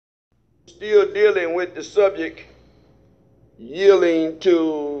Still dealing with the subject, yielding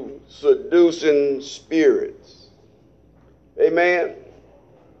to seducing spirits. Amen.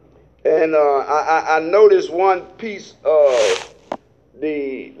 And I noticed one piece of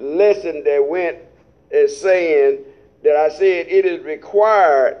the lesson that went as saying that I said it is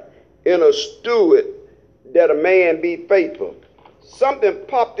required in a steward that a man be faithful. Something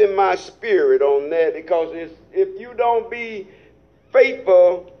popped in my spirit on that, because if you don't be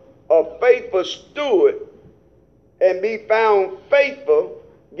faithful, a faithful steward, and be found faithful,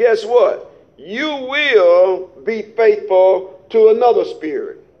 guess what? You will be faithful to another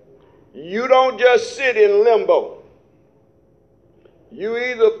spirit. You don't just sit in limbo. You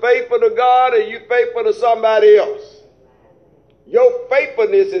either faithful to God or you faithful to somebody else. Your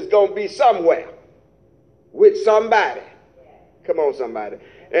faithfulness is going to be somewhere with somebody. Come on, somebody.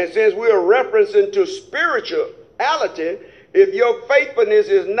 And since we're referencing to spirituality, if your faithfulness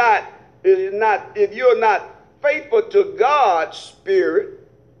is not, if you're not faithful to God's spirit,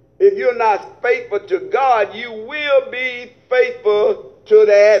 if you're not faithful to God, you will be faithful to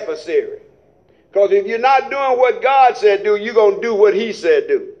the adversary. Because if you're not doing what God said do, you're going to do what he said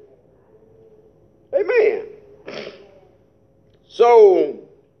do. Amen. So,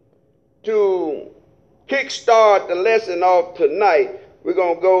 to kickstart the lesson off tonight, we're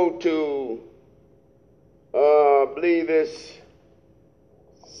going to go to, I believe it's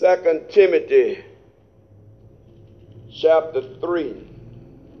 2 Timothy chapter 3.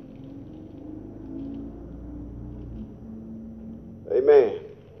 Amen.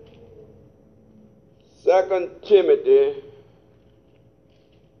 2 Timothy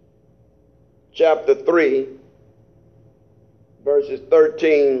chapter 3, verses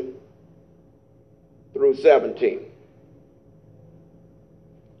 13 through 17.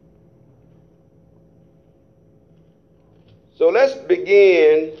 So let's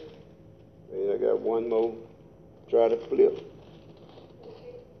begin. I got one more. Try to flip.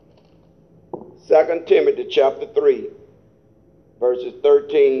 2 Timothy chapter 3, verses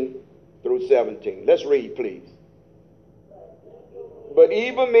 13 through 17. Let's read, please. But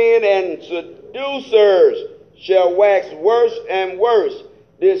evil men and seducers shall wax worse and worse,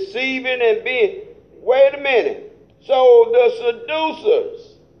 deceiving and being... Wait a minute. So the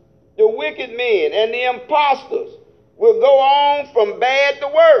seducers, the wicked men, and the imposters will go on from bad to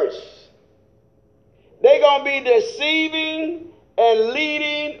worse. They're going to be deceiving and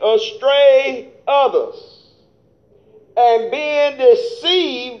leading astray others, and being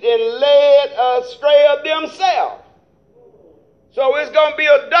deceived and led astray of themselves. So it's going to be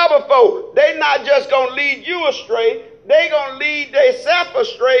a double fold. They're not just going to lead you astray, they're going to lead themselves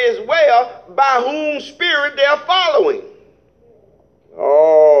astray as well, by whom spirit they're following.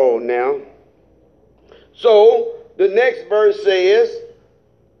 Oh, now. So the next verse says,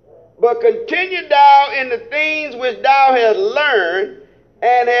 but continue thou in the things which thou hast learned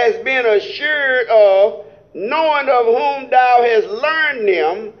and hast been assured of, knowing of whom thou hast learned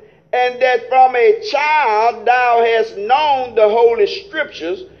them, and that from a child thou hast known the holy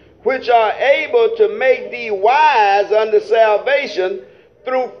scriptures, which are able to make thee wise unto salvation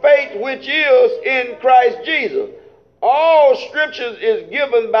through faith which is in Christ Jesus. All scriptures is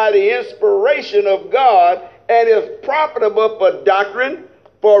given by the inspiration of God, and is profitable for doctrine,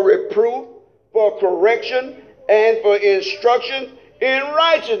 for reproof, for correction, and for instruction in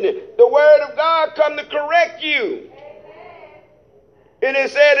righteousness. The word of God come to correct you. And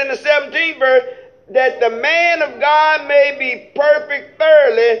it said in the 17th verse, that the man of God may be perfect,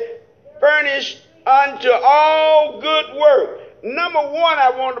 thoroughly furnished unto all good work. Number one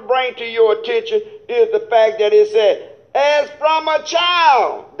I want to bring to your attention is the fact that it said, as from a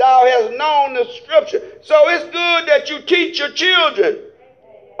child thou hast known the scripture. So it's good that you teach your children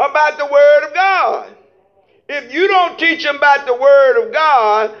about the word of God. If you don't teach them about the word of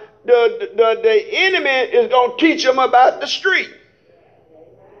God, the enemy is going to teach them about the street.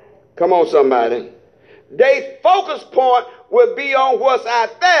 Come on, somebody. Their focus point will be on what's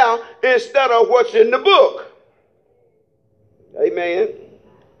out there instead of what's in the book. Amen.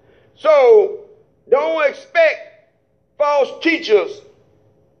 So don't expect false teachers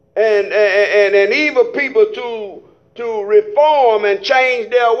and evil people to reform and change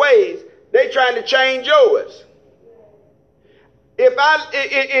their ways. They're trying to change yours.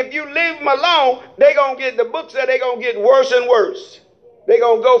 If you leave them alone, they're going to get, the book said they're going to get worse and worse. They're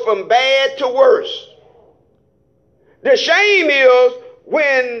going to go from bad to worse. The shame is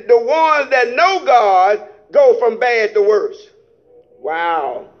when the ones that know God go from bad to worse.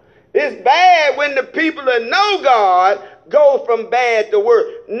 Wow. It's bad when the people that know God goes from bad to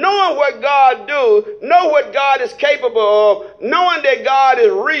worse. Knowing what God do, know what God is capable of, knowing that God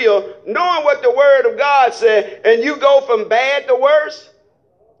is real, knowing what the word of God said, and you go from bad to worse,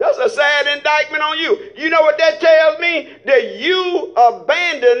 that's a sad indictment on you. You know what that tells me? That you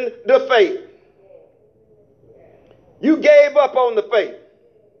abandoned the faith. You gave up on the faith.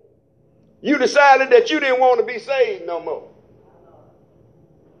 You decided that you didn't want to be saved no more.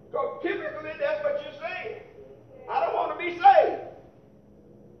 So typically that's what you're saying. I don't want to be saved.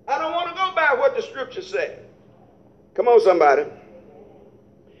 I don't want to go by what the scripture said. Come on, somebody.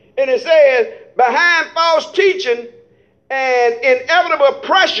 And it says, behind false teaching and inevitable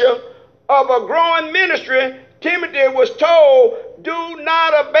pressure of a growing ministry, Timothy was told, do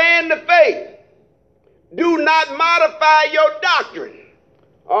not abandon the faith. Do not modify your doctrine.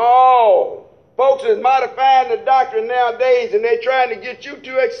 Oh, folks is modifying the doctrine nowadays, and they're trying to get you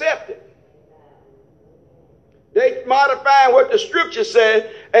to accept it. They modifying what the scripture says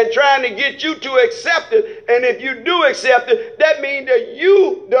and trying to get you to accept it. And if you do accept it, that means that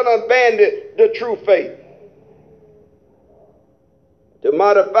you done abandoned the true faith. To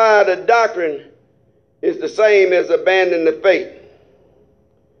modify the doctrine is the same as abandoning the faith.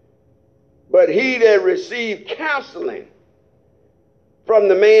 But he that received counseling from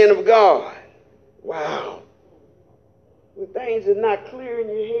the man of God. Wow. When things are not clear in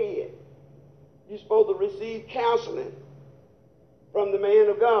your head, you're supposed to receive counseling from the man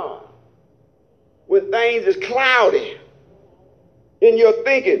of God. When things is cloudy in your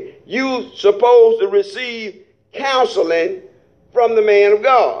thinking, you're supposed to receive counseling from the man of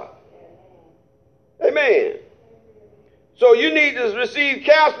God. Amen. So you need to receive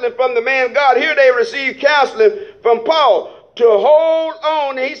counseling from the man of God. Here they receive counseling from Paul. To hold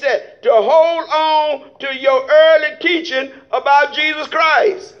on, he said, to hold on to your early teaching about Jesus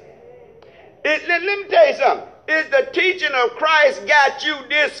Christ. Let me tell you something. If the teaching of Christ got you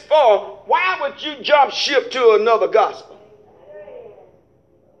this far, why would you jump ship to another gospel?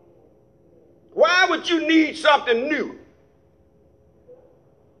 Why would you need something new?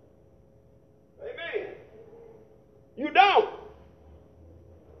 Amen. You don't.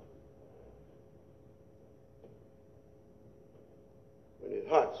 When it's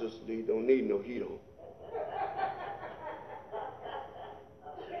hot, Sister D, don't need no heat on.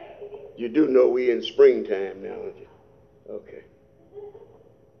 You do know we in springtime now, don't you? Okay.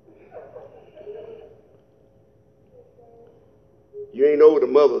 You ain't over to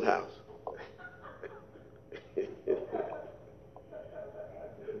mother's house.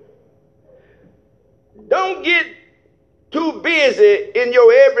 Don't get too busy in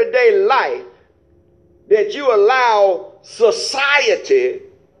your everyday life that you allow society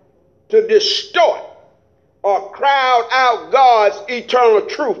to distort or crowd out God's eternal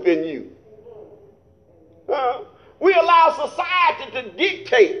truth in you. We allow society to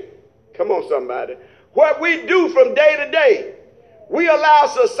dictate, come on somebody, what we do from day to day. We allow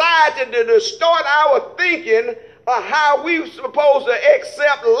society to distort our thinking of how we're supposed to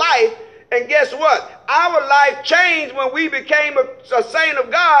accept life. And guess what? Our life changed when we became a saint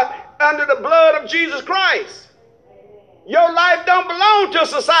of God under the blood of Jesus Christ. Your life don't belong to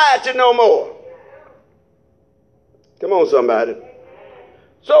society no more. Come on, somebody.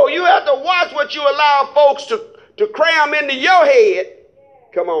 So you have to watch what you allow folks to cram into your head.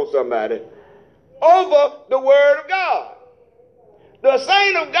 Come on, somebody. Over the word of God. The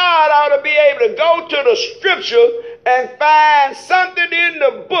saint of God ought to be able to go to the scripture and find something in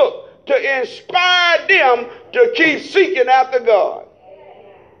the book to inspire them to keep seeking after God.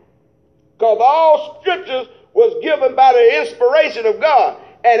 Because all scriptures was given by the inspiration of God,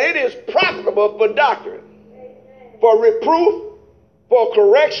 and it is profitable for doctrine, for reproof, for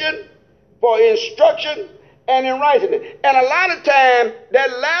correction, for instruction, and in righteousness. And a lot of times,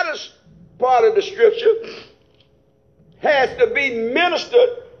 that latter part of the scripture has to be ministered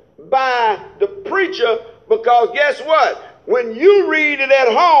by the preacher, because guess what? When you read it at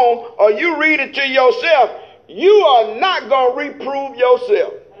home or you read it to yourself, you are not going to reprove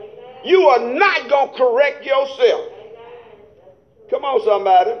yourself. You are not going to correct yourself. Come on,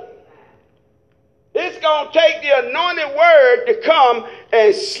 somebody. It's going to take the anointed word to come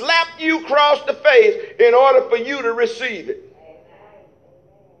and slap you across the face in order for you to receive it.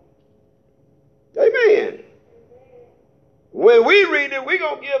 Amen. When we read it, we're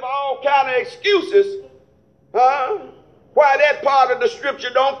going to give all kind of excuses, why that part of the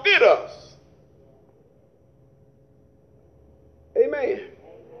scripture don't fit us. Amen.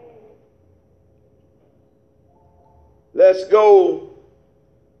 Let's go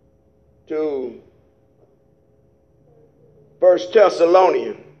to 1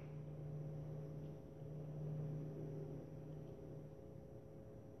 Thessalonians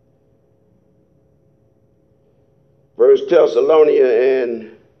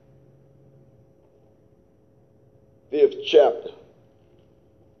Thessalonians 5th chapter.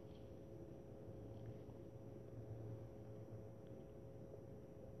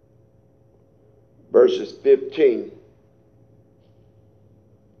 Verses 15.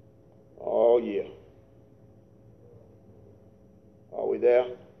 Oh, yeah. Are we there?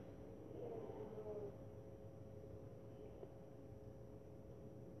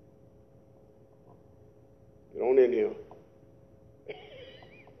 Get on in here.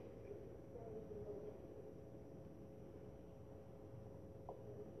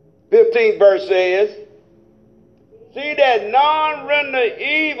 15th verse says, see that none render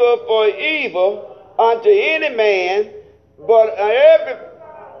evil for evil unto any man, but every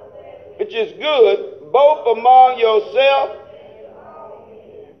which is good, both among yourself.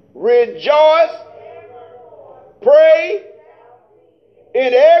 Rejoice, pray,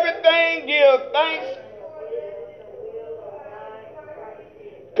 in everything give thanks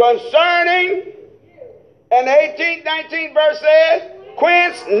concerning, and 18th, 19th verse says,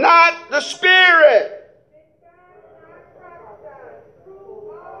 quench not the spirit.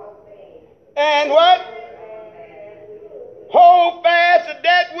 And what? Hold fast to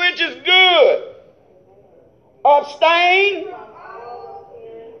that which is good. Abstain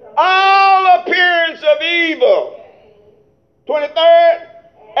all appearance of evil. 23rd,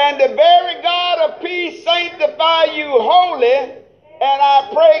 and the very God of peace sanctify you wholly, and I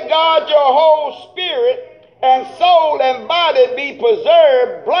pray God your whole spirit and soul and body be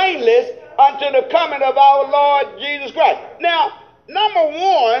preserved blameless unto the coming of our Lord Jesus Christ. Now, number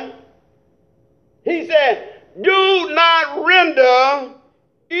one, he said, do not render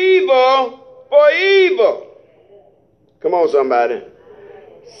evil for evil. Come on, somebody.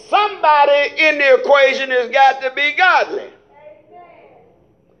 Somebody in the equation has got to be godly.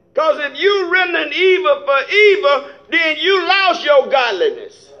 Because if you rendering evil for evil, then you lost your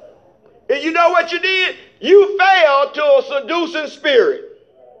godliness. And you know what you did? You fell to a seducing spirit.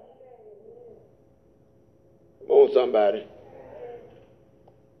 Come on, somebody.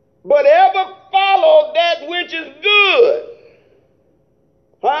 But ever follow that which is good.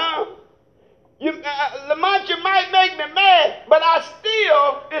 Huh? Lamont, you might make me mad, but I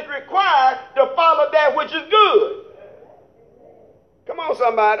still is required to follow that which is good. Come on,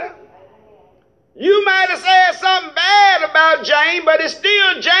 somebody. You might have said something bad about James, but it's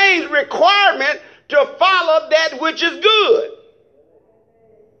still James' requirement to follow that which is good.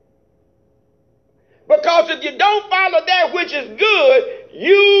 Because if you don't follow that which is good,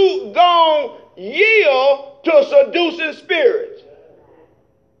 you gonna yield to seducing spirits.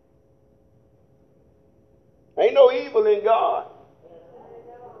 Ain't no evil in God.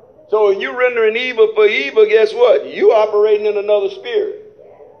 So if you rendering evil for evil, guess what? You operating in another spirit.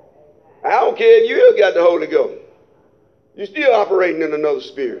 I don't care if you got the Holy Ghost. You're still operating in another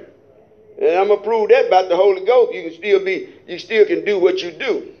spirit. And I'm going to prove that about the Holy Ghost. You still can do what you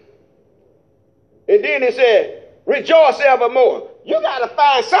do. And then it said, rejoice evermore. You got to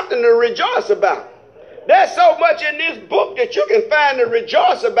find something to rejoice about. There's so much in this book that you can find to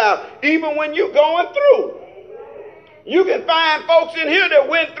rejoice about, even when you're going through. You can find folks in here that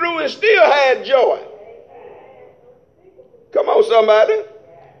went through and still had joy. Come on, somebody.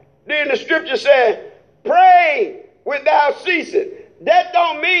 Then the scripture said, pray without ceasing. That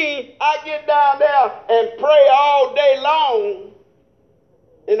don't mean I get down there and pray all day long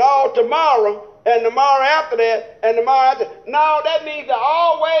and all tomorrow and tomorrow after that and tomorrow after. No, that means to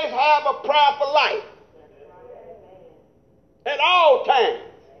always have a prayer for life. At all times.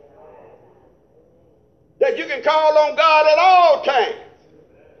 That you can call on God at all times.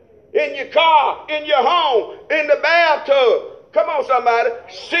 In your car, in your home, in the bathtub. Come on, somebody.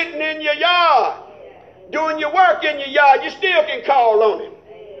 Sitting in your yard. Doing your work in your yard. You still can call on him.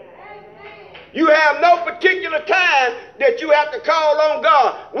 You have no particular time that you have to call on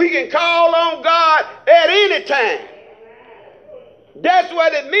God. We can call on God at any time. That's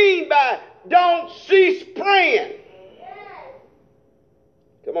what it means by don't cease praying.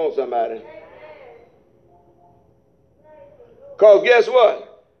 Come on, somebody. Because guess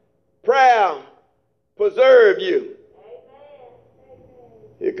what? Prayer preserve you.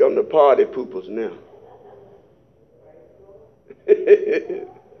 Here come the party poopers now.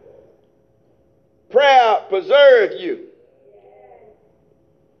 Prayer preserve you.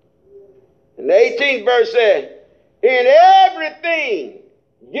 And the 18th verse says, in everything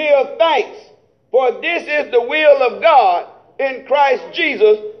give thanks, for this is the will of God in Christ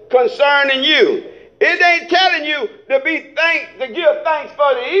Jesus concerning you. It ain't telling you to give thanks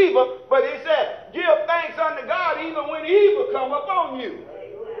for the evil, but it said, give thanks unto God even when evil come upon you.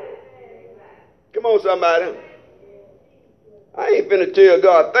 Come on, somebody. I ain't finna tell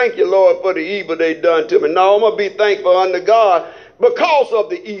God, thank you, Lord, for the evil they done to me. No, I'm going to be thankful unto God because of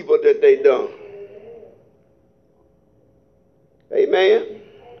the evil that they done. Amen.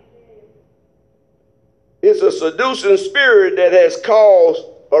 It's a seducing spirit that has caused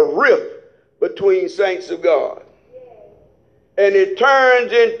a rift between saints of God. And it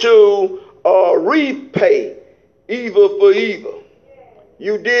turns into repay evil for evil.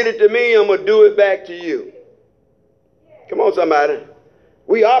 You did it to me, I'm going to do it back to you. Come on, somebody.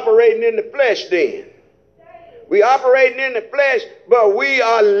 We operating in the flesh then. We operating in the flesh, but we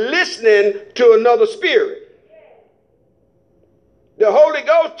are listening to another spirit. The Holy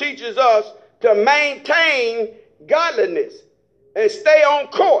Ghost teaches us to maintain godliness and stay on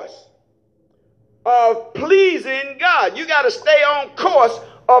course of pleasing God. You got to stay on course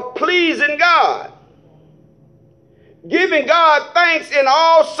of pleasing God. Giving God thanks in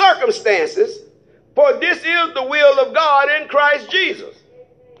all circumstances, for this is the will of God in Christ Jesus.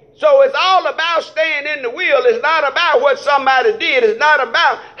 So it's all about staying in the will. It's not about what somebody did. It's not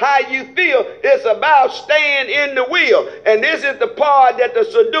about how you feel. It's about staying in the will. And this is the part that the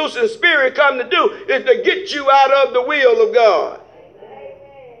seducing spirit come to do, is to get you out of the will of God.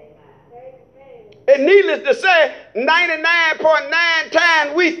 And needless to say, 99.9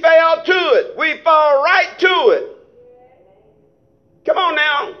 times we fail to it. We fall right to it. Come on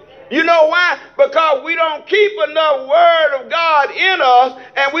now. You know why? Because we don't keep enough word of God in us,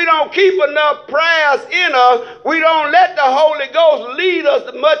 and we don't keep enough prayers in us. We don't let the Holy Ghost lead us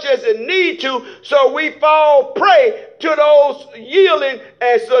as much as it need to, so we fall prey to those yielding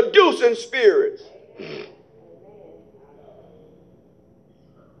and seducing spirits.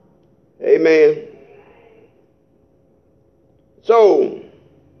 Amen. So,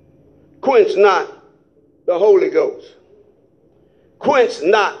 quench not the Holy Ghost. Quench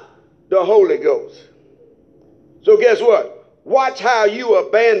not the Holy Ghost. So guess what? Watch how you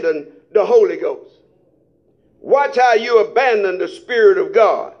abandon the Holy Ghost. Watch how you abandon the Spirit of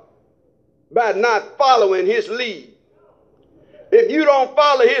God by not following his lead. If you don't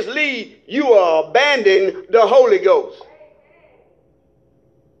follow his lead, you are abandoning the Holy Ghost.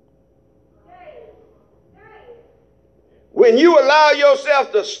 When you allow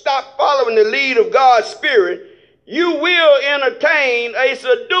yourself to stop following the lead of God's Spirit, you will entertain a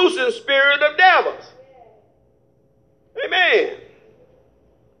seducing spirit of devils. Amen.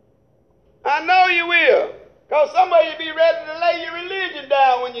 I know you will. Because some of you be ready to lay your religion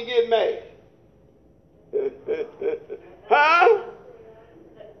down when you get mad. Huh?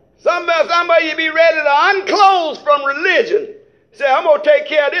 Some of you be ready to unclose from religion. Say, I'm going to take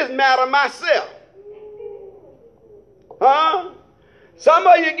care of this matter myself. Huh? Some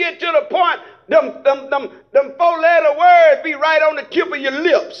of you get to the point, them four-letter words be right on the tip of your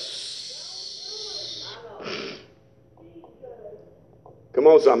lips. Come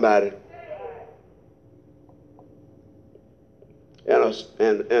on, somebody. And a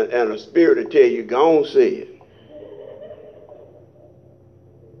spirit to tell you, go on, say it.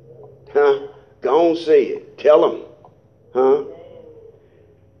 Huh? Go on, say it. Tell them. Huh?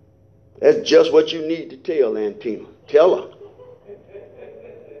 That's just what you need to tell Antina. Tell her.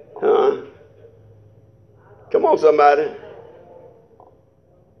 Huh? Come on, somebody.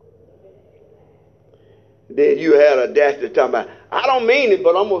 Then you had a audacity talking about, I don't mean it,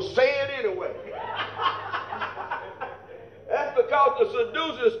 but I'm going to say it anyway. That's because the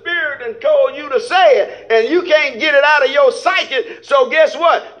seducing spirit done told you to say it, and you can't get it out of your psyche, so guess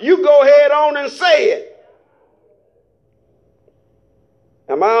what? You go ahead on and say it.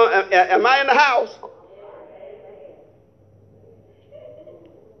 Am I in the house?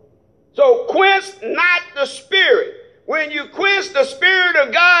 So quench not the Spirit. When you quench the Spirit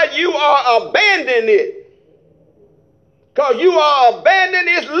of God, you are abandoning it. Because you are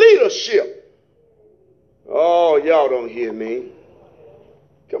abandoning its leadership. Oh, y'all don't hear me.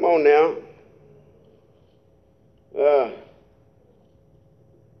 Come on now.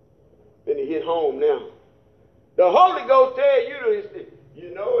 Then he hit home now. The Holy Ghost tell you,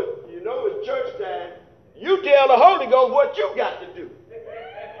 you know it's church time. You tell the Holy Ghost what you got to do.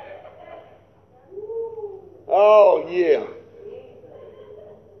 Oh, yeah.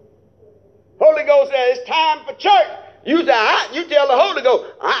 Holy Ghost says it's time for church. You say, you tell the Holy Ghost,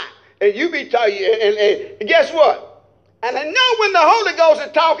 and you be talking, and guess what? And I know when the Holy Ghost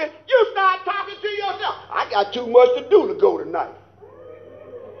is talking, you start talking to yourself. I got too much to do to go tonight.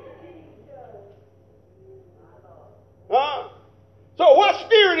 Huh? So what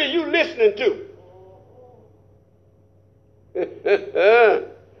spirit are you listening to?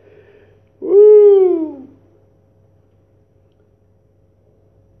 Woo.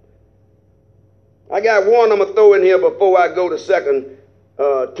 I got one I'm going to throw in here before I go to 2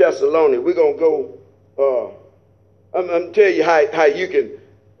 Thessalonians. We're going to go, I'm going to tell you how you can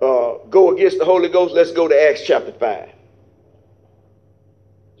go against the Holy Ghost. Let's go to Acts chapter 5.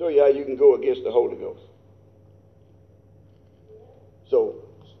 Show you how you can go against the Holy Ghost. So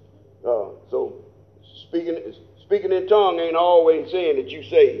speaking in tongue ain't always saying that you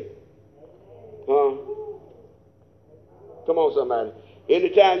saved. Huh? Come on, somebody.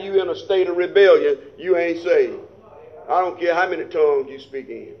 Anytime you in a state of rebellion, you ain't saved. I don't care how many tongues you speak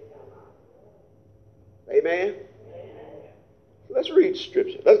in. Amen? Let's read the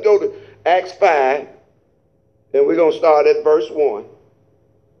scripture. Let's go to Acts 5, and we're going to start at verse 1.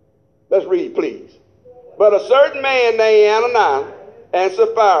 Let's read, please. But a certain man named Ananias and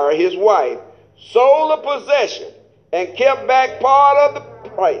Sapphira, his wife, sold a possession and kept back part of the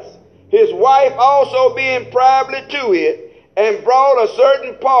price. His wife also being privately to it, and brought a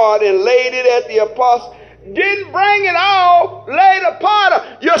certain part and laid it at the apostle. Didn't bring it all, laid a part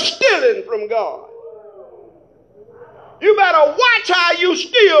of. You're stealing from God. You better watch how you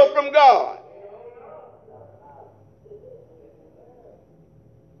steal from God.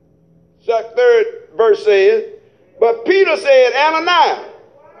 Third verse says, but Peter said, Ananias,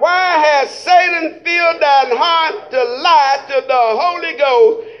 why has Satan filled thine heart to lie to the Holy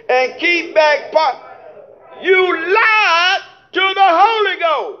Ghost and keep back part? You lied to the Holy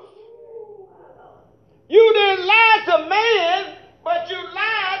Ghost. You didn't lie to man, but you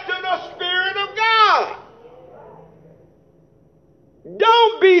lied to the Spirit of God.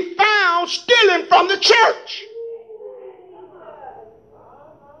 Don't be found stealing from the church.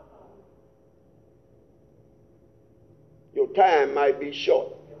 Your time might be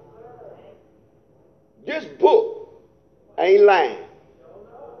short. This book ain't lying.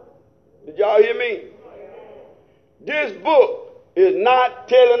 Did y'all hear me? This book is not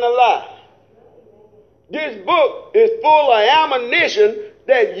telling a lie. This book is full of ammunition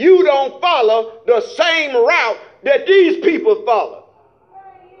that you don't follow the same route that these people follow.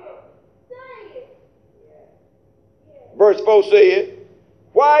 Verse 4 said,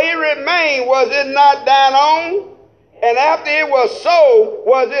 while it remained, was it not thine own? And after it was sold,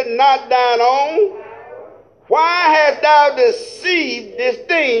 was it not thine own? Why hast thou deceived this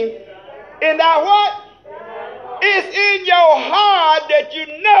thing in thy what? It's in your heart that you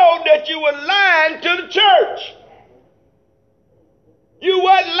know that you were lying to the church. You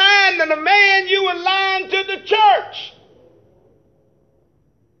weren't lying to the man, you were lying to the church.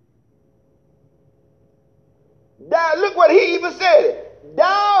 Now, look what he even said.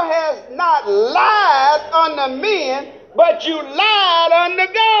 Thou hast not lied unto men, but you lied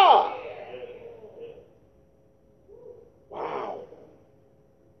unto God. Wow.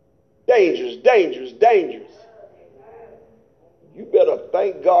 Dangerous, dangerous, dangerous. You better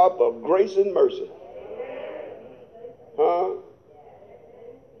thank God for grace and mercy. Huh?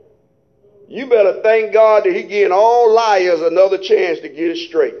 You better thank God that he giving all liars another chance to get it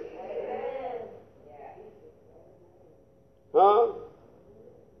straight. Huh?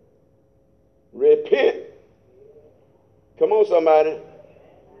 Repent. Come on, somebody.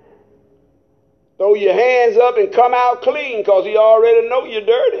 Throw your hands up and come out clean, because he already know you're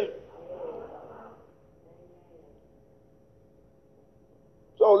dirty.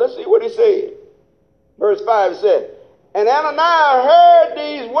 So let's see what he said. Verse 5 said, and Ananias heard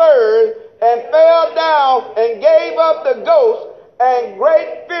these words and fell down and gave up the ghost, and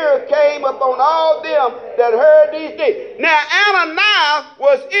great fear came upon all them that heard these things. Now Ananias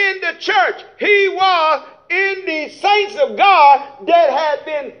was in the church. He was in the saints of God that had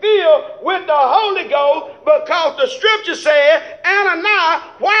been filled with the Holy Ghost, because the scripture said, Ananias,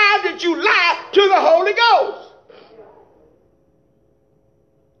 why did you lie to the Holy Ghost?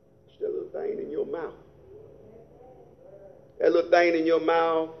 That little thing in your mouth. That little thing in your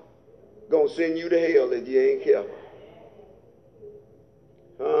mouth gonna send you to hell if you ain't careful.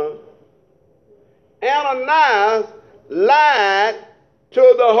 Huh? Ananias lied to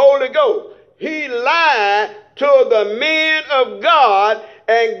the Holy Ghost. He lied to the men of God,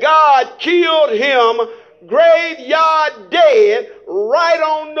 and God killed him graveyard dead right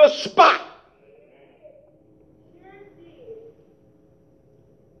on the spot.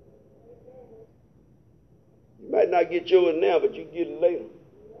 You might not get yours now, but you get it later.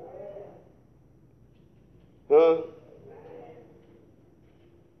 Huh?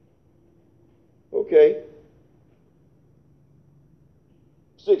 Okay.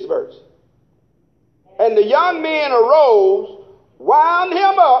 6th verse. And the young men arose, wound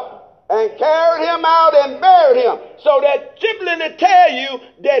him up, and carried him out and buried him. So that simply to tell you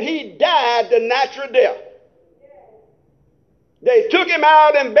that he died the natural death. They took him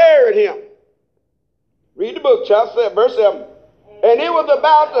out and buried him. Read the book, chapter 7, verse 7. And it was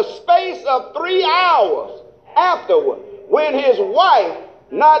about the space of 3 hours afterward when his wife,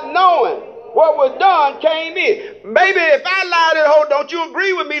 not knowing what was done, came in. Baby, if I lie to the whole, don't you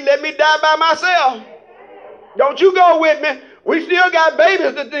agree with me? Let me die by myself. Don't you go with me. We still got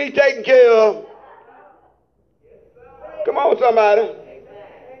babies to be taken care of. Come on, somebody.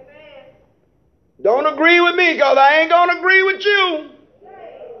 Don't agree with me because I ain't going to agree with you.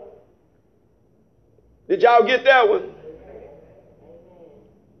 Did y'all get that one?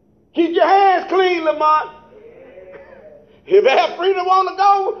 Keep your hands clean, Lamont. If Elfrida want to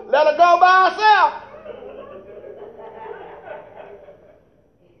go, let her go by herself.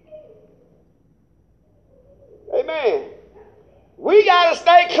 Amen. We got to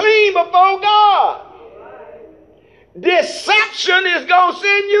stay clean before God. Deception is going to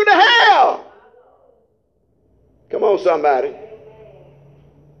send you to hell. Come on, somebody.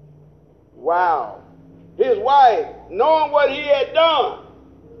 Wow. His wife, knowing what he had done,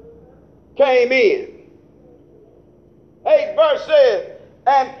 came in. 8th verse says,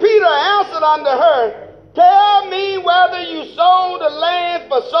 and Peter answered unto her, tell me whether you sold the land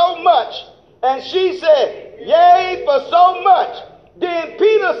for so much. And she said, yea, for so much. Then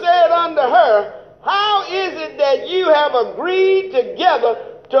Peter said unto her, how is it that you have agreed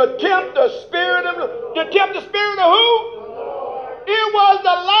together to tempt the spirit of who? It was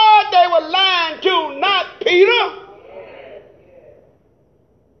the Lord they were lying to, not Peter.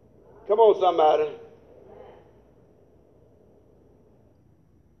 Come on, somebody.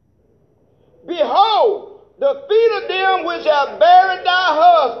 Behold, the feet of them which have buried thy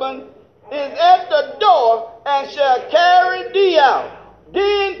husband is at the door, and shall carry thee out.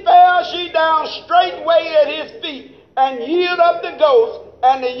 Then fell she down straightway at his feet, and yielded up the ghost.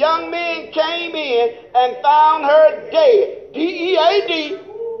 And the young men came in and found her dead, D-E-A-D,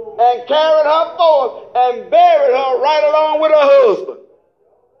 and carried her forth and buried her right along with her husband.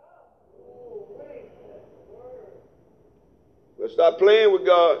 Let's stop playing with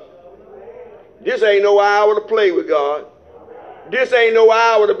God. This ain't no hour to play with God. This ain't no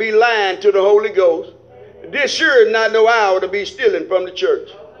hour to be lying to the Holy Ghost. This sure is not no hour to be stealing from the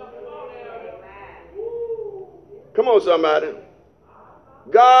church. Come on, somebody.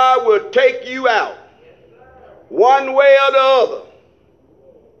 God will take you out one way or the other.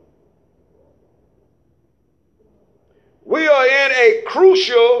 We are in a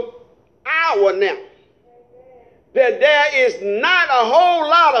crucial hour now that there is not a whole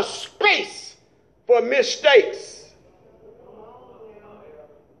lot of space for mistakes.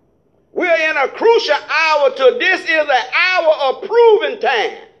 We're in a crucial hour to this is an hour of proving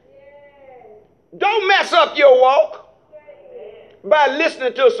time. Don't mess up your walk by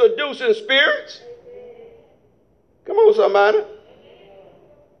listening to seducing spirits. Come on, somebody.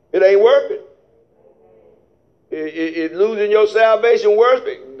 It ain't worth it. It losing your salvation worth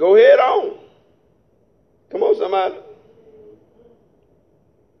it. Go ahead on. Come on, somebody.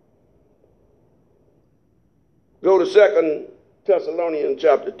 Go to 2 Thessalonians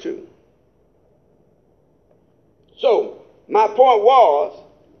chapter 2. So, my point was,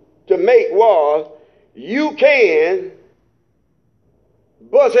 you can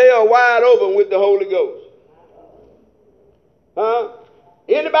bust hell wide open with the Holy Ghost. Huh?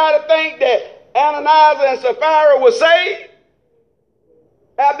 Anybody think that Ananias and Sapphira were saved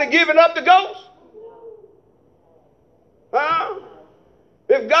after giving up the ghost? Huh?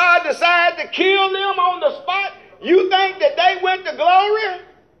 If God decided to kill them on the spot, you think that they went to glory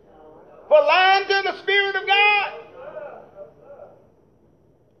for lying to the Spirit of God?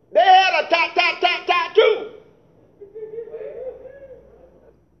 They had a top too.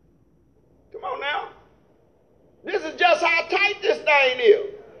 Come on now. This is just how tight this thing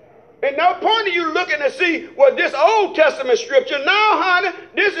is. And no point of you looking to see, well, this Old Testament scripture. No, honey,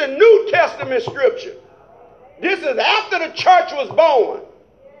 this is New Testament scripture. This is after the church was born.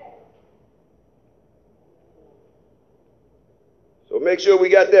 So make sure we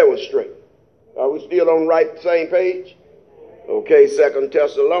got that one straight. Are we still on the same page? Okay, 2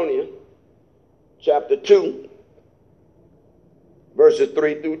 Thessalonians chapter 2, verses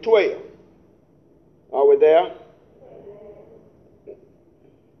 3 through 12. Are we there?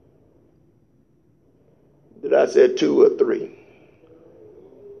 Did I say 2 or 3?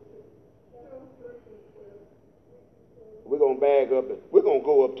 We're going to bag up and we're going to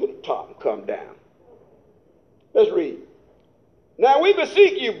go up to the top and come down. Let's read. Now we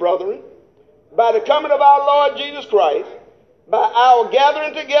beseech you, brethren, by the coming of our Lord Jesus Christ, by our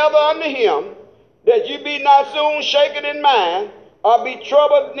gathering together unto him, that you be not soon shaken in mind, or be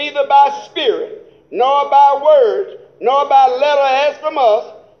troubled neither by spirit, nor by words, nor by letter as from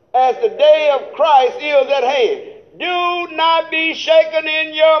us, as the day of Christ is at hand. Do not be shaken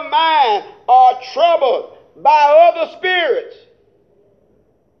in your mind or troubled by other spirits.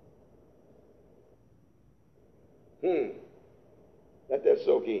 Let that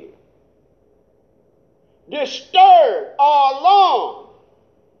soak in. Disturbed or alarmed,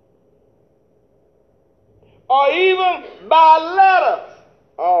 or even by letters.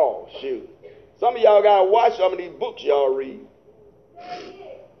 Oh, shoot. Some of y'all got to watch some of these books y'all read.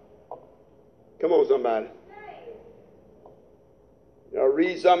 Come on, somebody. Y'all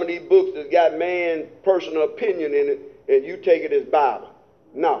read some of these books that's got man's personal opinion in it, and you take it as Bible.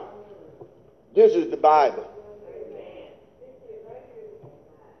 No. This is the Bible.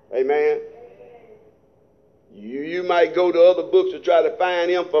 Amen. You might go to other books to try to find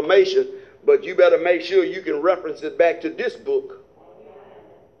information, but you better make sure you can reference it back to this book.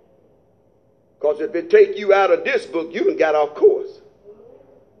 Because if it take you out of this book, you done got off course.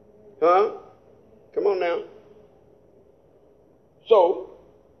 Huh? Come on now. So,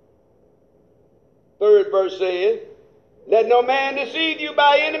 third verse says, let no man deceive you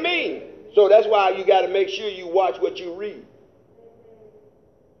by any means. So that's why you got to make sure you watch what you read.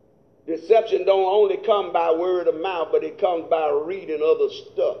 Deception don't only come by word of mouth, but it comes by reading other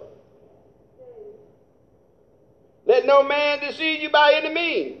stuff. Let no man deceive you by any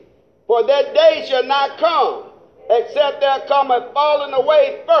means, for that day shall not come, except there come a falling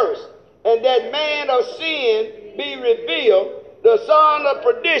away first, and that man of sin be revealed, the son of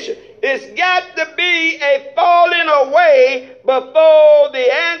perdition. It's got to be a falling away before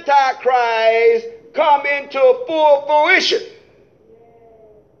the Antichrist come into full fruition.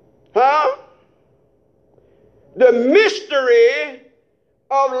 Huh? The mystery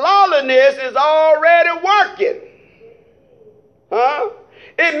of lawlessness is already working. Huh?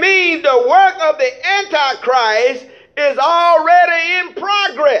 It means the work of the Antichrist is already in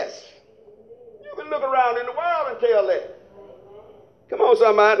progress. You can look around in the world and tell that. Come on,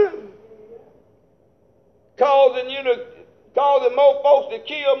 somebody. Causing more folks to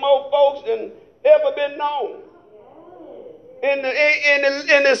kill more folks than ever been known. In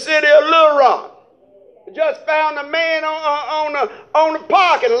the city of Little Rock, just found a man on the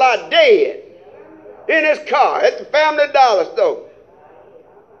parking lot dead in his car at the Family Dollar store.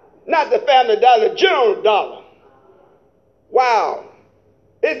 Not the Family Dollar, the General Dollar. Wow.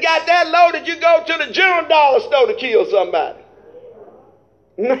 It got that low that you go to the General Dollar store to kill somebody.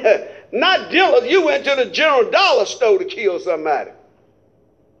 Not dealers, you went to the General Dollar store to kill somebody.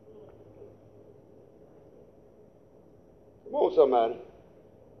 Come on, somebody.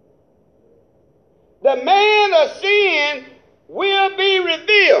 The man of sin will be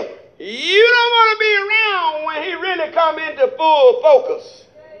revealed. You don't want to be around when he really come into full focus.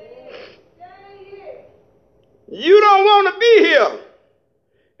 You don't want to be here.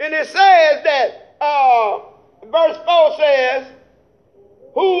 And it says that, verse 4 says,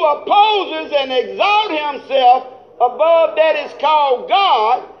 who opposes and exalts himself above that is called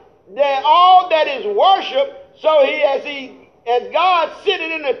God, that all that is worship, so as God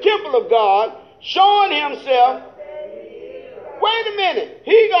sitting in the temple of God, showing himself. Wait a minute.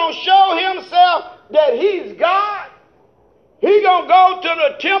 He going to show himself that he's God. He going to go to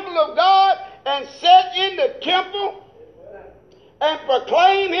the temple of God and sit in the temple and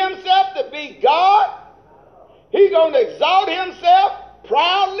proclaim himself to be God. He going to exalt himself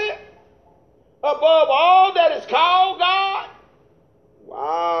proudly above all that is called God.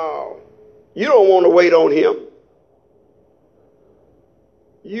 Wow. You don't want to wait on him.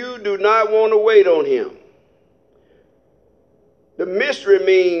 You do not want to wait on him. The mystery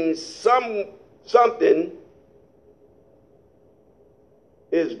means something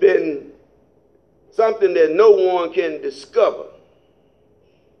has been something that no one can discover,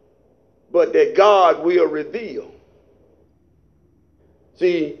 but that God will reveal.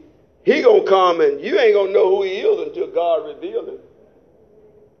 See, he gonna come and you ain't gonna know who he is until God reveals him.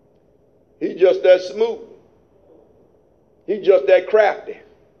 He's just that smooth. He's just that crafty.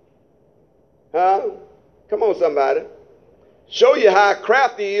 Huh? Come on, somebody. Show you how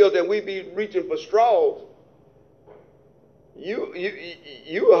crafty he is, and we be reaching for straws. You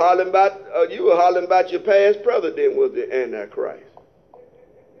were hollering about your past president was the Antichrist.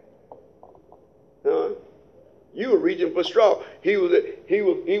 Huh? You were reaching for straw. He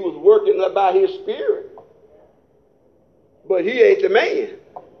was working by his spirit, but he ain't the man.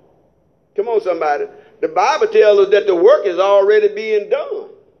 Come on, somebody. The Bible tells us that the work is already being done.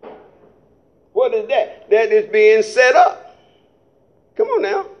 What is that? That is being set up. Come on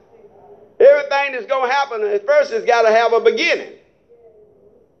now. Everything that's going to happen at first has got to have a beginning.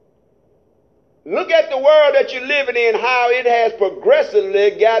 Look at the world that you're living in, how it has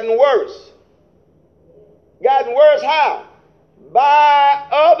progressively gotten worse. Gotten worse how? By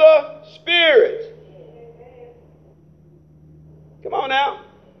other spirits. Come on now.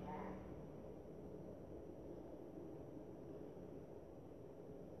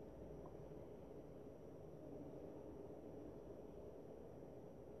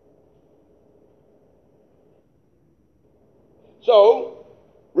 So,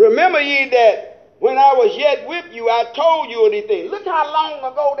 remember ye that when I was yet with you, I told you of these things. Look how long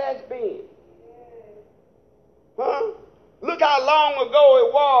ago that's been. Huh? Look how long ago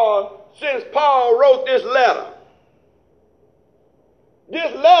it was since Paul wrote this letter.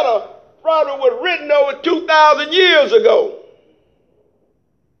 This letter probably was written over 2,000 years ago.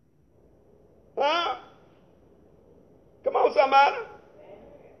 Huh? Come on, somebody.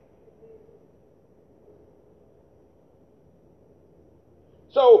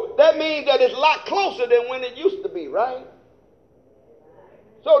 So that means that it's a lot closer than when it used to be, right?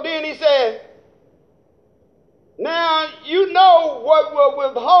 So then he said, now you know what will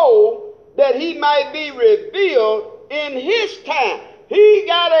withhold that he might be revealed in his time. He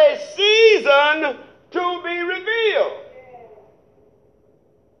got a season to be revealed.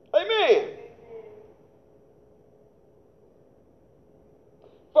 Amen.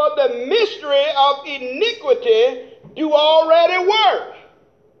 For the mystery of iniquity do already work.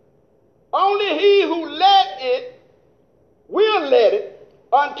 Only he who let it will let it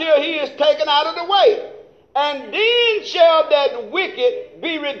until he is taken out of the way. And then shall that wicked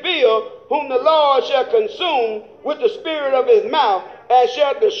be revealed, whom the Lord shall consume with the spirit of his mouth, and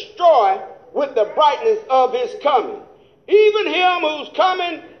shall destroy with the brightness of his coming. Even him whose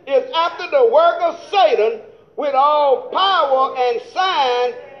coming is after the work of Satan, with all power and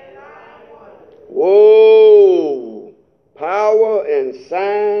signs. Whoa! Power and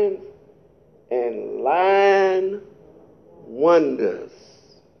signs and lying wonders.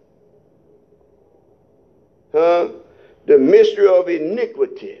 The mystery of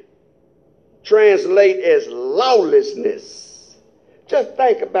iniquity. Translate as lawlessness. Just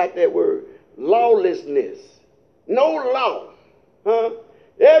think about that word. Lawlessness. No law.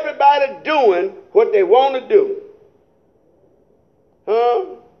 Everybody doing what they want to do.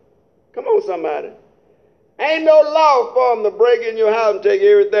 Come on, somebody. Ain't no law for them to break in your house and take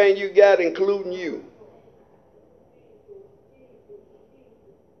everything you got, including you.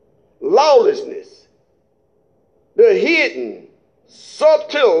 Lawlessness. The hidden,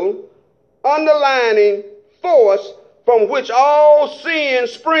 subtle, underlining force from which all sin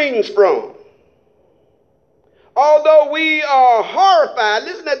springs from. Although we are horrified,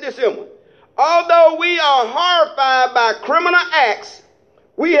 listen at this one. Although we are horrified by criminal acts,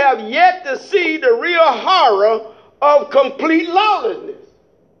 we have yet to see the real horror of complete lawlessness.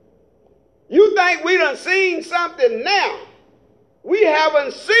 You think we done seen something now? We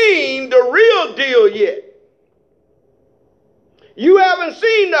haven't seen the real deal yet. You haven't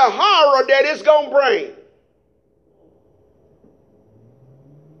seen the horror that it's going to bring.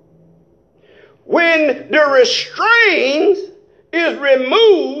 When the restraints is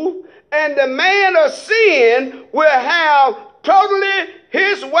removed and the man of sin will have totally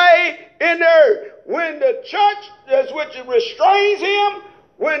his way in the earth. When the church, that's which restrains him,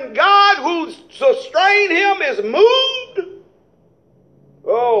 when God who sustained him is moved,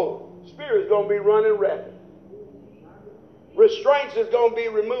 oh, Spirit's going to be running rapid. Restraints is going to be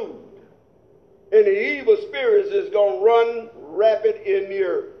removed. And the evil spirits is going to run rapid in the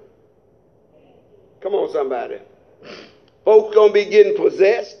earth. Come on, somebody. Folks going to be getting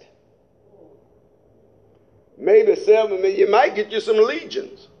possessed. Maybe 7 million. You might get you some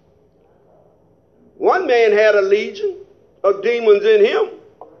legions. One man had a legion of demons in him.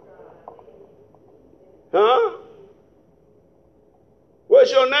 Huh?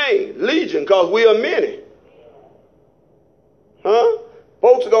 What's your name? Legion, because we are many. Huh?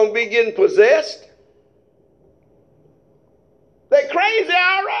 Folks are going to be getting possessed. They're crazy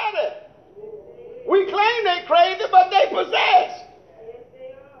already. We claim they're crazy, but they possessed.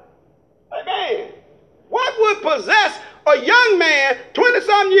 Amen. What would possess a young man,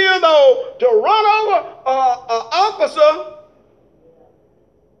 20-some years old, to run over an officer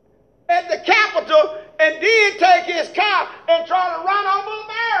at the Capitol and then take his car and try to run over a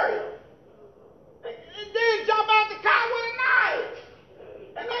barrier? And then jump out the car with a knife.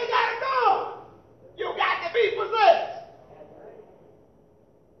 And they got a gun. You got to be possessed.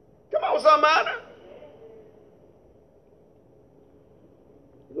 Come on, somebody.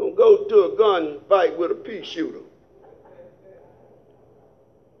 You're going to go to a gun fight with a pea shooter.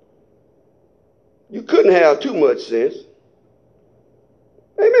 You couldn't have too much sense.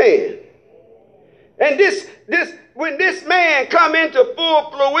 Amen. And when this man come into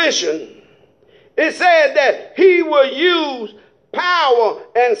full fruition, it said that he will use power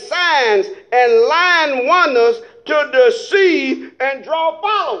and signs and lying wonders to deceive and draw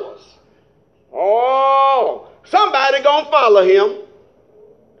followers. Oh, somebody gonna follow him.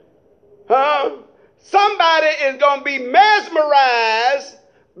 Huh? Somebody is gonna be mesmerized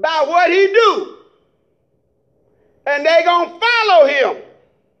by what he do. And they gonna follow him.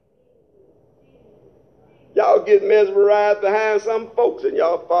 Y'all get mesmerized behind some folks and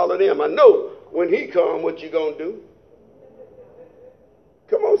y'all follow them. I know when he come, what you gonna do?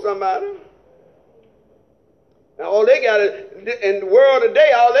 Come on, somebody. Now, all they got to, in the world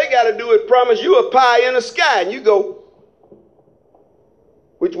today, all they got to do is promise you a pie in the sky, and you go.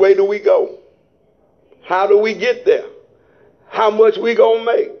 Which way do we go? How do we get there? How much we gonna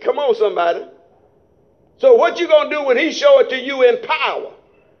make? Come on, somebody. So what you gonna do when he show it to you in power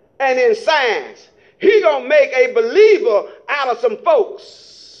and in signs? He gonna make a believer out of some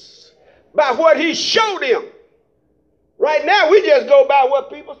folks by what he showed them. Right now, we just go by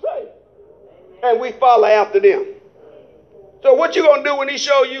what people say. And we follow after them. So what you going to do when he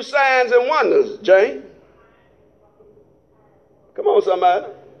show you signs and wonders, Jane? Come on, somebody.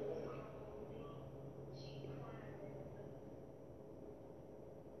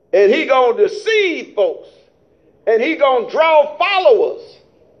 And he going to deceive folks. And he going to draw followers.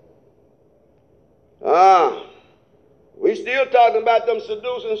 We still talking about them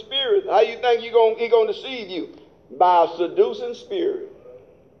seducing spirits. How you think he going to deceive you? By a seducing spirit.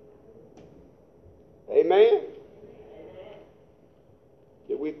 Amen?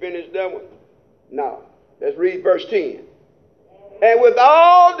 Did we finish that one? No. Let's read verse 10. And with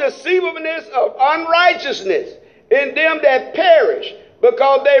all deceivableness of unrighteousness in them that perish,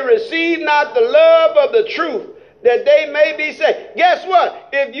 because they receive not the love of the truth, that they may be saved. Guess what?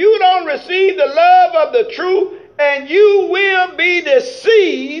 If you don't receive the love of the truth, and you will be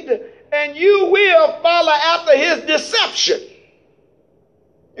deceived, and you will follow after his deception.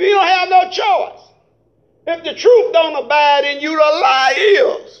 You don't have no choice. If the truth don't abide in you, the lie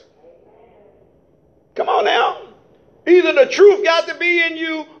is. Come on now. Either the truth got to be in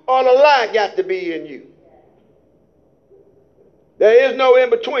you or the lie got to be in you. There is no in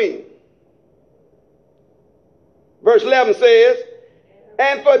between. Verse 11 says,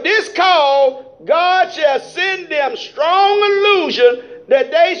 and for this cause God shall send them strong illusion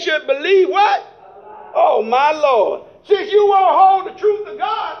that they should believe what? Oh, my Lord. Since you won't hold the truth of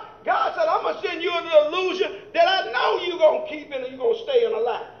God, God said, I'm going to send you an illusion that I know you're going to keep in and you're going to stay in a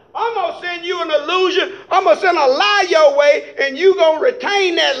lie. I'm going to send you an illusion. I'm going to send a lie your way, and you're going to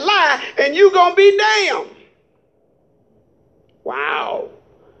retain that lie, and you're going to be damned. Wow.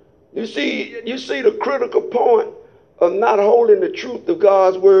 You see the critical point of not holding the truth of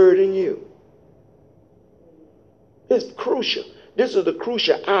God's word in you. It's crucial. This is the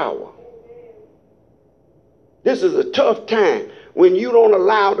crucial hour. This is a tough time when you don't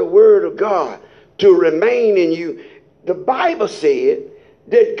allow the word of God to remain in you. The Bible said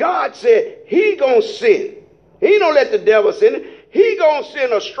that God said he gonna send. He don't let the devil send it. He gonna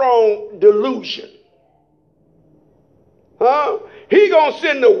send a strong delusion. He gonna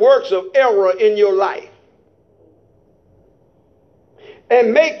send the works of error in your life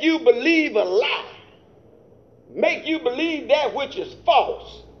and make you believe a lie. Make you believe that which is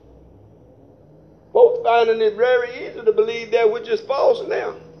false. Folks finding it very easy to believe that which is false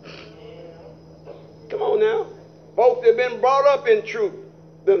now. Come on now. Folks that have been brought up in truth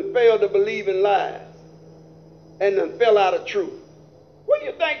then failed to believe in lies and then fell out of truth. Where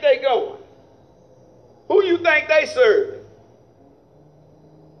you think they going? Who you think they serve?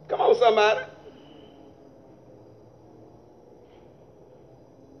 Come on, somebody.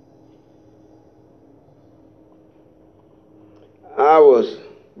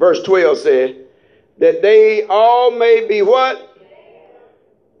 Verse 12 said, that they all may be what?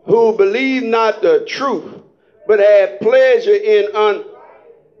 Who believe not the truth, but have pleasure in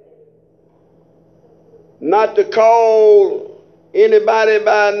not to call anybody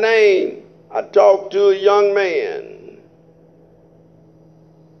by name. I talked to a young man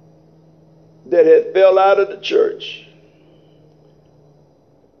that had fell out of the church.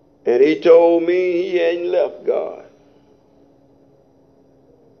 And he told me he hadn't left God.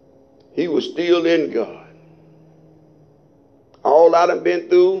 He was still in God. All I done been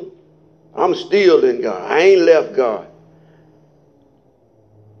through, I'm still in God. I ain't left God.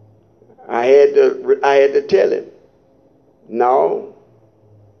 I had to tell him, no,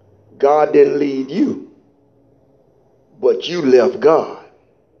 God didn't leave you, but you left God.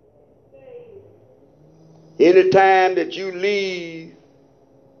 Anytime that you leave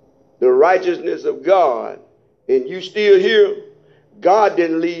the righteousness of God, and you still here, God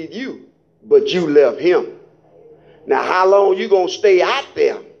didn't leave you, but you left him. Now, how long you going to stay out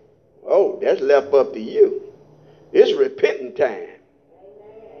there? Oh, that's left up to you. It's repenting time.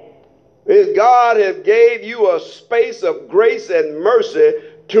 If God has gave you a space of grace and mercy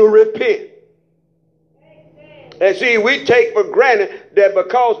to repent. And see, we take for granted that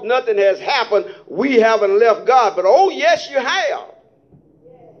because nothing has happened, we haven't left God. But oh, yes, you have.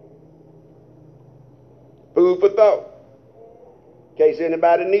 Food for thought. In case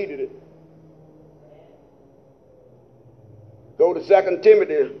anybody needed it. Go to 2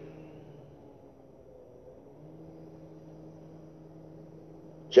 Timothy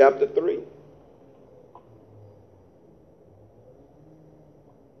chapter 3.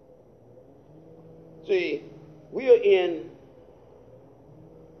 See, we are in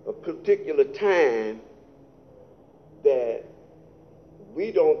a particular time that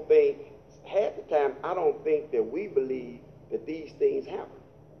we don't think, half the time, I don't think that we believe that these things happen.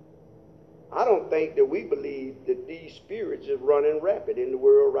 I don't think that we believe that these spirits are running rapid in the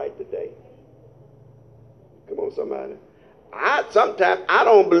world right today. Come on, somebody. Sometimes I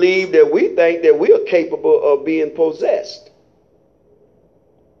don't believe that we think that we are capable of being possessed.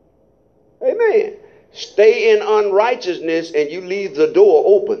 Amen. Stay in unrighteousness and you leave the door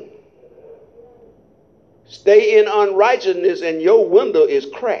open. Stay in unrighteousness and your window is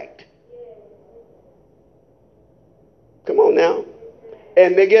cracked. Come on now.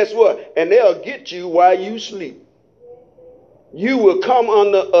 And then guess what? And they'll get you while you sleep. You will come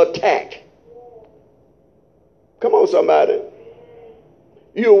under attack. Come on, somebody.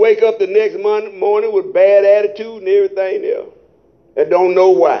 You'll wake up the next morning with bad attitude and everything else. And don't know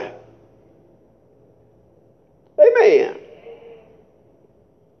why. Amen.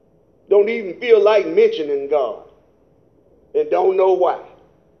 Don't even feel like mentioning God. And don't know why.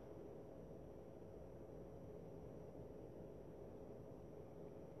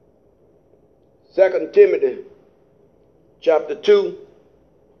 Second Timothy chapter 3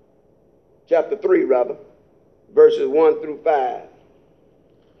 rather, verses 1 through 5.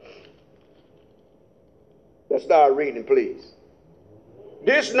 Let's start reading, please.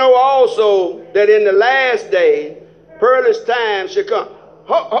 This know also that in the last day, perilous times shall come.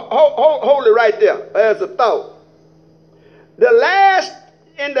 Hold it right there as a thought. In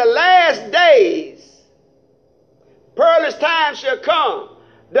the last days, perilous times shall come.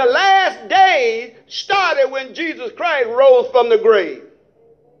 The last days started when Jesus Christ rose from the grave.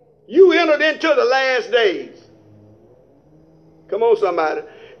 You entered into the last days. Come on, somebody.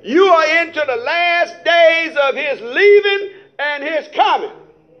 You are into the last days of his leaving and his coming.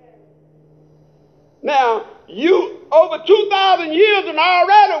 Now, you over 2,000 years and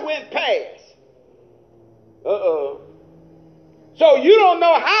already went past. So you don't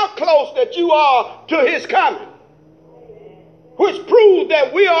know how close that you are to his coming. Which proves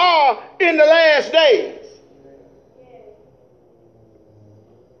that we are in the last days.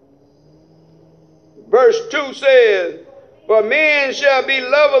 Verse 2 says, for men shall be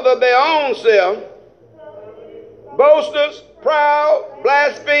lovers of their own self, boasters, proud,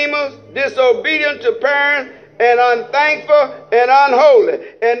 blasphemers, disobedient to parents, and unthankful and unholy.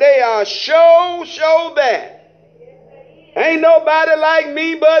 And they are show that. Ain't nobody like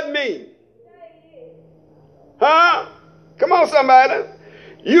me but me. Huh? Come on, somebody.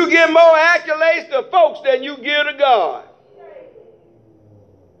 You give more accolades to folks than you give to God.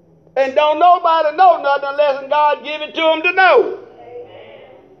 And don't nobody know nothing unless God give it to them to know.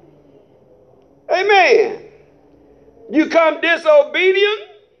 Amen. You come disobedient.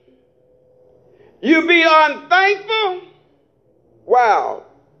 You be unthankful. Wow.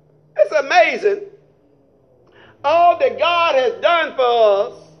 It's amazing. All that God has done for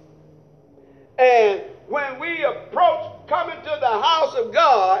us. And when we approach coming to the house of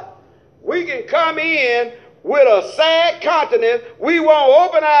God, we can come in with a sad countenance. We won't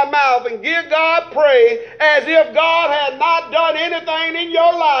open our mouth and give God praise as if God had not done anything in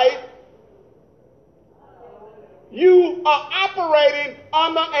your life. You are operating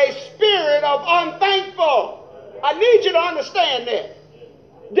under a spirit of unthankful. I need you to understand that.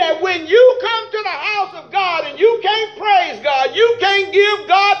 That when you come to the house of God and you can't praise God, you can't give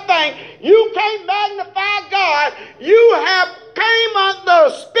God thanks, you can't magnify God, you have came under the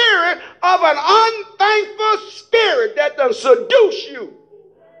spirit of an unthankful spirit that done seduce you.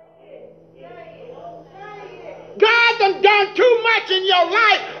 God done too much in your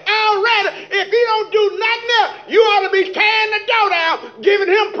life already. If he don't do nothing else, you ought to be tearing the door down, giving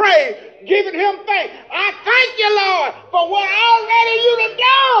him praise, giving him thanks. I thank you, Lord, for what already you done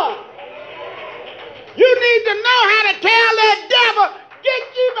done. You need to know how to tell that devil, get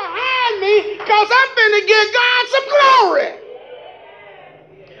you behind give God some glory.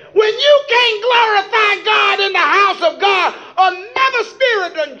 When you can't glorify God in the house of God, another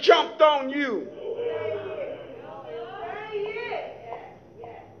spirit done jumped on you.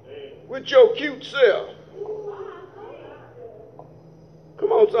 With your cute self.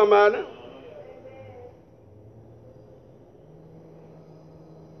 Come on, somebody.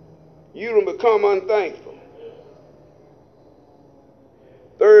 You don't become unthankful.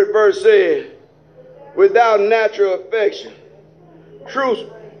 Third verse says, without natural affection,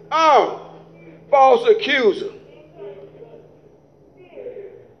 truth, false accuser,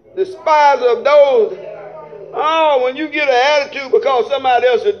 despiser of those. When you get an attitude because somebody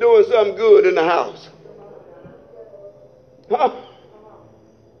else is doing something good in the house.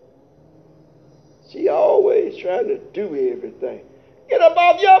 She always trying to do everything. Get up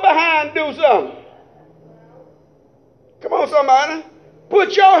off your behind and do something. Come on, somebody.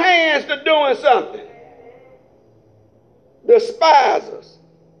 Put your hands to doing something. Despisers.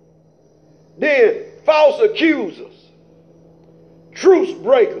 Then false accusers. Truce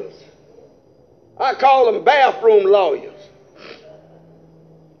breakers. I call them bathroom lawyers.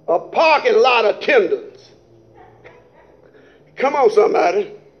 A parking lot attendants. Come on,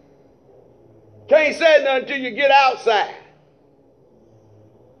 somebody. Can't say nothing until you get outside.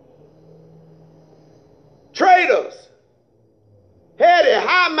 Traitors. Heady,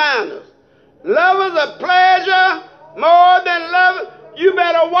 high-minders. Lovers of pleasure more than lovers. You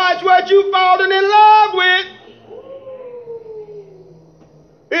better watch what you're falling in love with.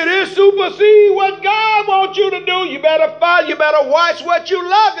 It is supersede what God wants you to do. You better follow. You better watch what you're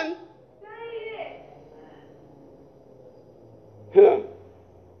loving.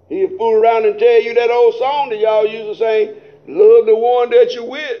 He'll fool around and tell you that old song that y'all used to sing, love the one that you're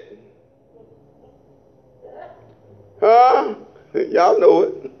with. Huh? Y'all know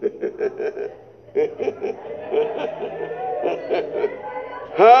it.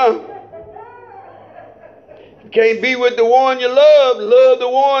 Huh? You can't be with the one you love the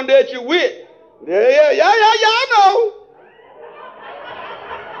one that you're with. Yeah, y'all know.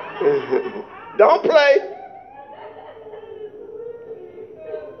 Don't play.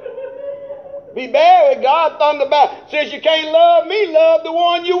 Be bad with God thunder about. Since you can't love me, love the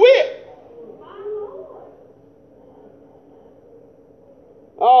one you with.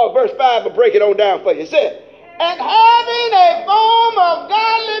 Verse 5 will break it on down for you. It said, and having a form of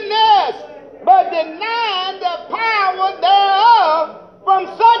godliness, but denying the power thereof, from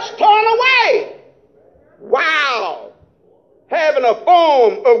such turn away. Wow. Having a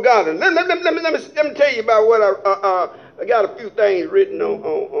form of godliness. Let me tell you about what I got a few things written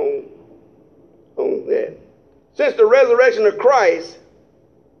on that. Since the resurrection of Christ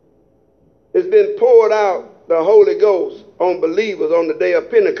has been poured out the Holy Ghost on believers on the day of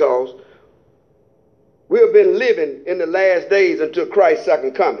Pentecost, we have been living in the last days until Christ's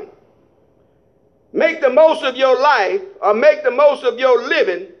second coming. Make the most of your life, or make the most of your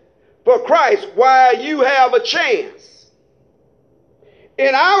living for Christ while you have a chance.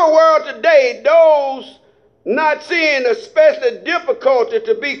 In our world today, those not seeing especially difficulty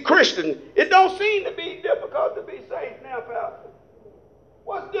to be Christian. It don't seem to be difficult to be saved now, Pastor.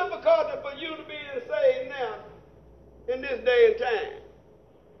 What's difficult for you to be saved now in this day and time?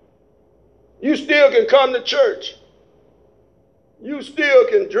 You still can come to church. You still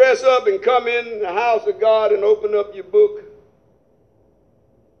can dress up and come in the house of God and open up your book.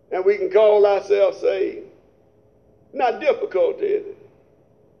 And we can call ourselves saved. Not difficult, is it?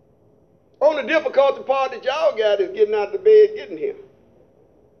 Only difficult part that y'all got is getting out of bed, getting here.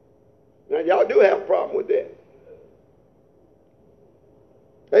 Now, y'all do have a problem with that.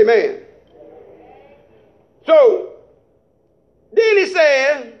 Amen. So, then he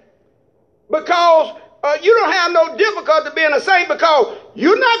said, because you don't have no difficulty being a saint because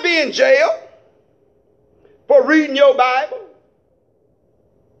you're not being jailed for reading your Bible.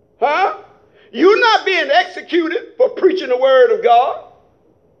 Huh? You're not being executed for preaching the word of God.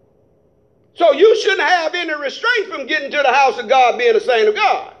 So you shouldn't have any restraint from getting to the house of God being a saint of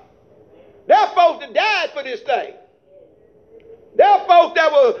God. There are folks that died for this thing. There are folks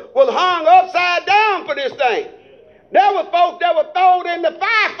that was hung upside down for this thing. There were folks that were thrown in the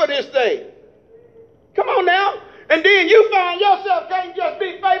fire for this thing. Come on now. And then you find yourself can't just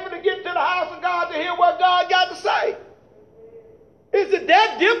be faithful to get to the house of God to hear what God got to say. Is it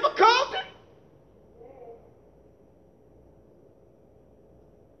that difficult?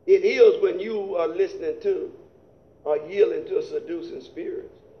 It is when you are listening to or yielding to a seducing spirit.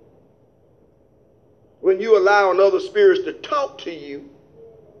 When you allow other spirits to talk to you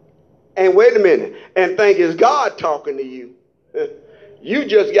and wait a minute and think it's God talking to you. You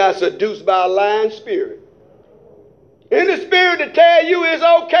just got seduced by a lying spirit. In the spirit to tell you it's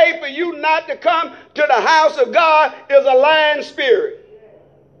okay for you not to come to the house of God is a lying spirit.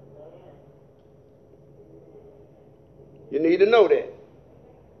 You need to know that.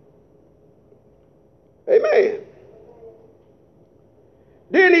 Amen.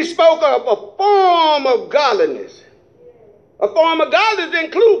 Then he spoke of a form of godliness. A form of godliness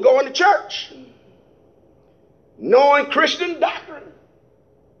includes going to church, knowing Christian doctrine.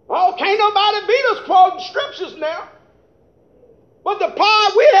 Oh, can't nobody beat us quoting scriptures now. But the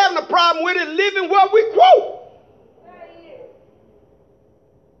part we're having a problem with is living what we quote.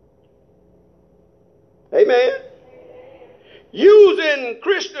 Amen. Using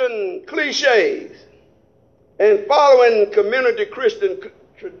Christian cliches and following community Christian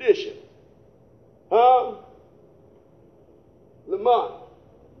tradition. Huh? Lamont,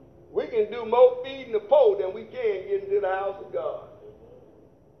 we can do more feeding the poor than we can get into the house of God.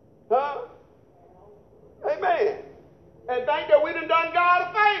 Huh? Amen. And think that we done God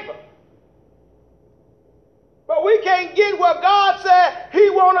a favor. But we can't get what God said he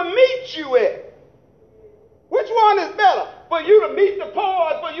want to meet you at. Which one is better? For you to meet the poor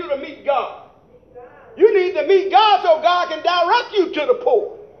or for you to meet God? You need to meet God so God can direct you to the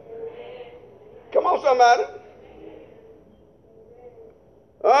poor. Come on, somebody.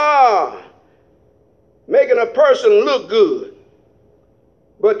 Making a person look good.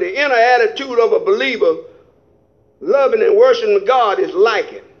 But the inner attitude of a believer loving and worshiping God is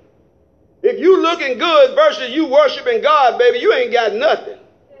liking. If you looking good versus you worshiping God, baby, you ain't got nothing.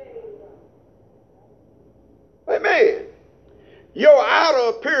 Amen. Your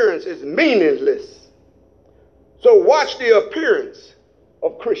outer appearance is meaningless. So watch the appearance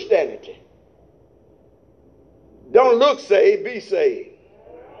of Christianity. Don't look saved, be saved.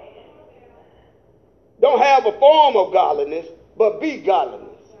 Don't have a form of godliness, but be godliness.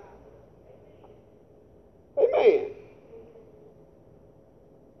 Amen.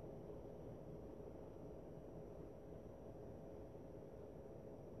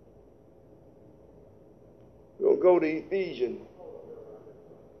 We're going to go to Ephesians.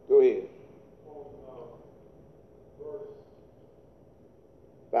 Go ahead.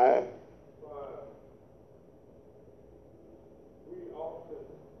 5. We often,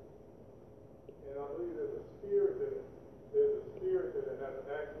 and I believe there's a spirit that has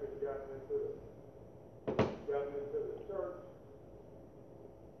actually gotten into the church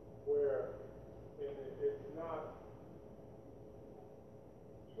where it's not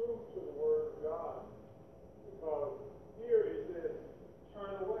true to the word of God, because here it says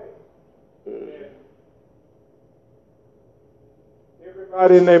turn away. And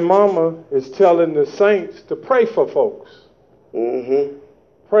everybody and their mama is telling the saints to pray for folks. Mm-hmm.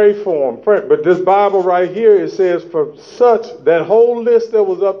 Pray for them. Pray. But this Bible right here, it says from such, that whole list that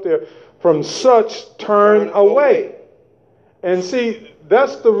was up there, from such turn away. And see,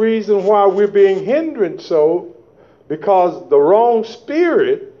 that's the reason why we're being hindered so, because the wrong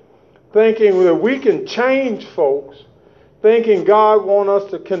spirit, thinking that we can change folks, thinking God wants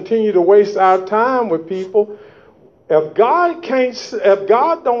us to continue to waste our time with people. If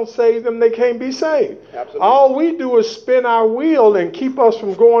God don't save them, they can't be saved. Absolutely. All we do is spin our wheel and keep us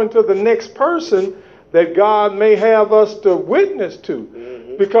from going to the next person that God may have us to witness to.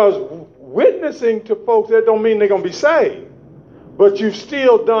 Mm-hmm. Because witnessing to folks, that don't mean they're going to be saved. But you've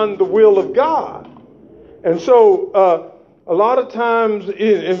still done the will of God. And so a lot of times,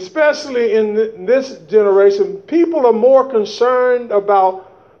 especially in this generation, people are more concerned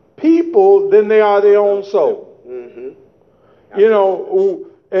about people than they are their own soul. Mm-hmm. You know,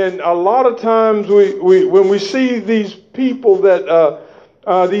 and a lot of times when we see these people that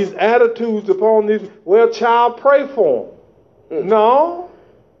these attitudes upon these, well, child, pray for them. Mm-hmm. No,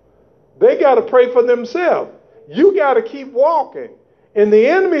 they got to pray for themselves. You got to keep walking. And the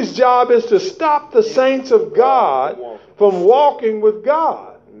enemy's job is to stop the saints of God from walking with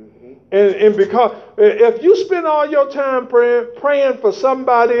God. Mm-hmm. And because if you spend all your time praying for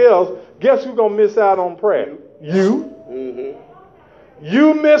somebody else, guess who's going to miss out on prayer? You. Mm-hmm.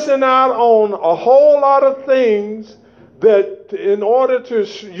 You missing out on a whole lot of things that in order to,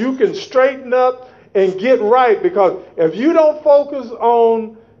 you can straighten up and get right. Because if you don't focus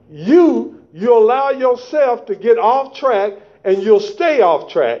on you allow yourself to get off track, and you'll stay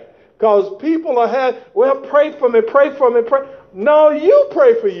off track. Because people are well, pray for me, pray for me, pray. No, you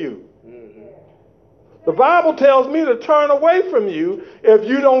pray for you. Mm-hmm. The Bible tells me to turn away from you if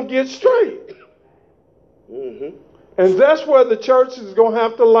you don't get straight. Mm-hmm. And that's where the church is going to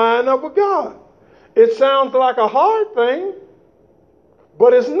have to line up with God. It sounds like a hard thing,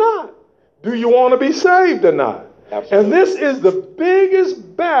 but it's not. Do you want to be saved or not? Absolutely. And this is the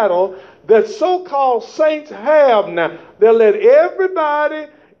biggest battle that so-called saints have now. They'll let everybody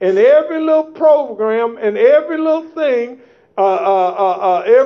and every little program and every little thing,